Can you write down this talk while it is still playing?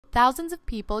Thousands of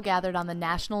people gathered on the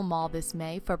National Mall this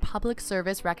May for Public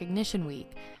Service Recognition Week.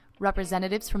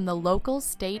 Representatives from the local,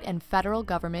 state, and federal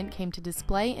government came to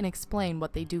display and explain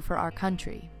what they do for our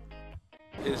country.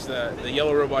 The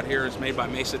yellow robot here is made by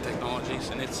Mesa Technologies,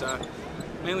 and it's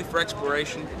mainly for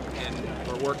exploration, and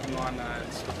we're working on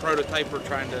it's a prototype we're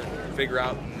trying to figure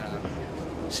out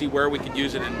and see where we could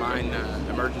use it in mine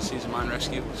emergencies and mine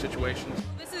rescue situations.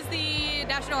 This is the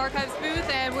National Archives booth,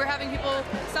 and we're having people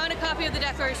sign a copy of the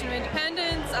Declaration of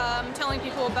Independence, telling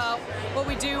people about what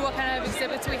we do, what kind of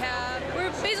exhibits we have.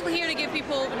 We're basically here to give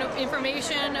people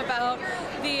information about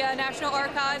the National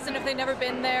Archives, and if they've never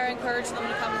been there, encourage them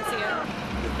to come and see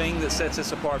it. The thing that sets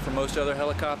us apart from most other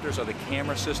helicopters are the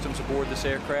camera systems aboard this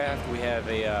aircraft. We have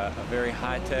a very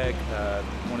high-tech,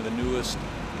 one of the newest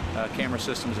camera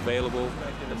systems available.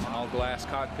 It's an all-glass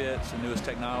cockpit, it's the newest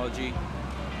technology,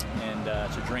 and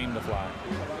it's a dream to fly.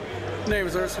 My name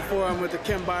is Ursa Ford. I'm with the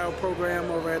ChemBio program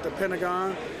over at the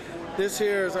Pentagon. This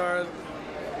here is our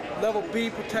level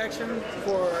B protection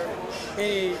for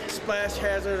any splash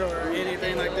hazard or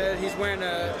anything like that. He's wearing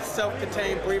a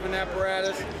self-contained breathing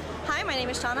apparatus. Hi, my name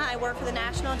is Shauna. I work for the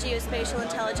National Geospatial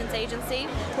Intelligence Agency.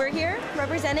 We're here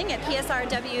representing at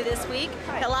PSRW this week.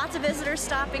 Got lots of visitors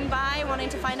stopping by wanting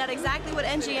to find out exactly what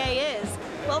NGA is.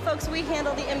 Well, folks, we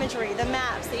handle the imagery, the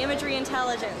maps, the imagery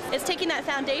intelligence. It's taking that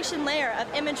foundation layer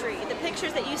of imagery, the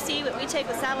pictures that you see, what we take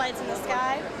with satellites in the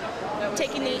sky,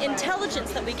 taking the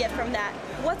intelligence that we get from that.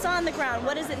 What's on the ground?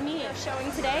 What does it mean?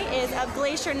 Showing today is of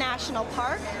Glacier National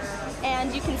Park,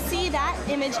 and you can see that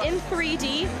image in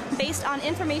 3D based on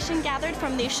information gathered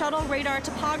from the Shuttle Radar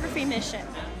Topography mission.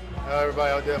 Hi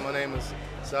everybody out there, my name is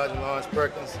Sergeant Lawrence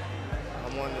Perkins.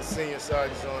 I'm one of the senior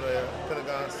sergeants on the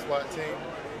Pentagon SWAT team.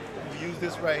 We use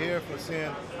this right here for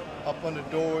seeing up under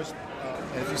doors,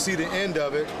 and if you see the end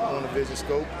of it on the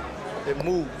Vision-Scope, it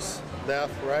moves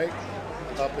left, right,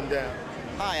 up and down.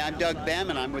 Hi, I'm Doug Bem,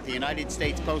 and I'm with the United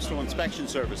States Postal Inspection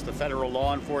Service, the federal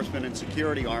law enforcement and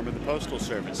security arm of the Postal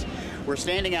Service. We're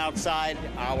standing outside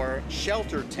our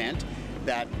shelter tent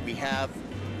that we have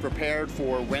prepared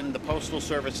for when the Postal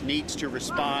Service needs to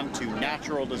respond to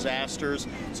natural disasters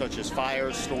such as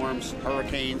fires, storms,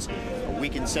 hurricanes. We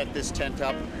can set this tent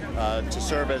up to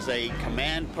serve as a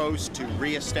command post to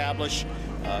reestablish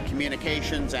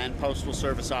communications and Postal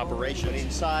Service operations.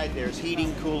 Inside there's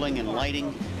heating, cooling, and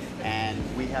lighting, and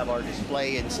we have our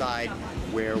display inside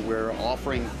where we're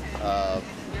offering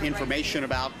information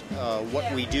about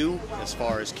what we do as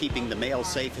far as keeping the mail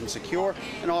safe and secure,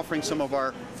 and offering some of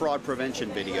our fraud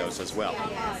prevention videos as well.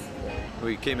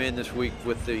 We came in this week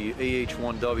with the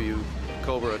AH-1W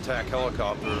Cobra attack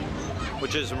helicopter,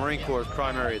 which is the Marine Corps'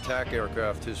 primary attack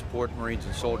aircraft to support Marines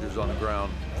and soldiers on the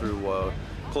ground through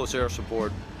close air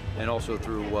support and also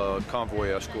through convoy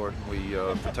escort. We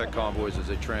protect convoys as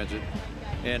they transit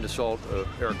and assault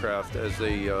aircraft as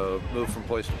they move from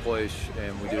place to place,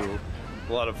 and we do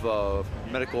a lot of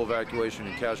medical evacuation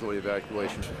and casualty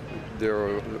evacuation. There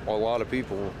are a lot of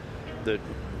people that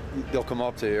they'll come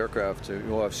up to the aircraft to,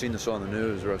 well, I've seen this on the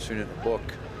news or I've seen it in a book,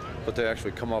 but they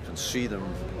actually come up and see them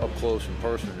up close in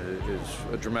person. It is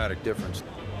a dramatic difference.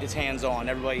 It's hands-on.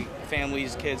 Everybody,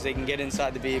 families, kids, they can get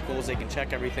inside the vehicles, they can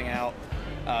check everything out,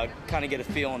 kind of get a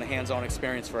feel and a hands-on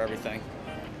experience for everything.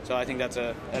 So I think that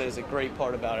is a great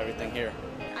part about everything here.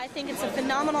 I think it's a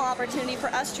phenomenal opportunity for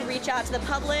us to reach out to the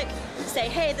public, say,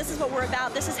 hey, this is what we're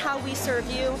about, this is how we serve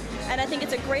you, and I think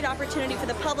it's a great opportunity for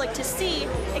the public to see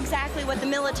exactly what the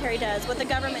military does, what the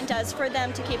government does for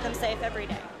them to keep them safe every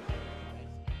day.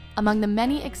 Among the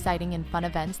many exciting and fun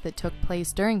events that took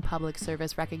place during Public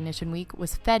Service Recognition Week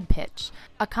was Fed Pitch,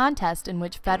 a contest in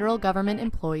which federal government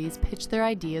employees pitch their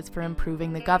ideas for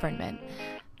improving the government.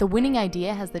 The winning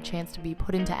idea has the chance to be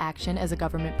put into action as a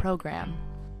government program.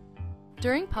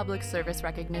 During Public Service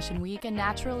Recognition Week, a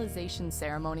naturalization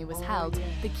ceremony was held.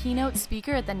 The keynote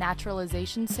speaker at the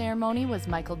naturalization ceremony was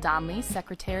Michael Donnelly,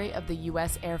 Secretary of the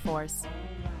U.S. Air Force.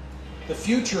 The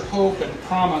future hope and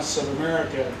promise of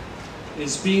America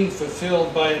is being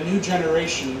fulfilled by a new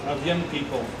generation of young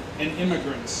people and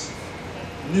immigrants,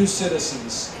 new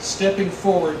citizens, stepping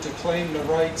forward to claim the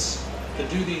rights, the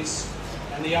duties,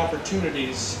 and the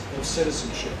opportunities of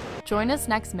citizenship. Join us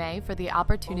next May for the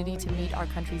opportunity to meet our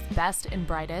country's best and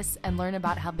brightest and learn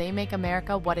about how they make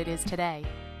America what it is today.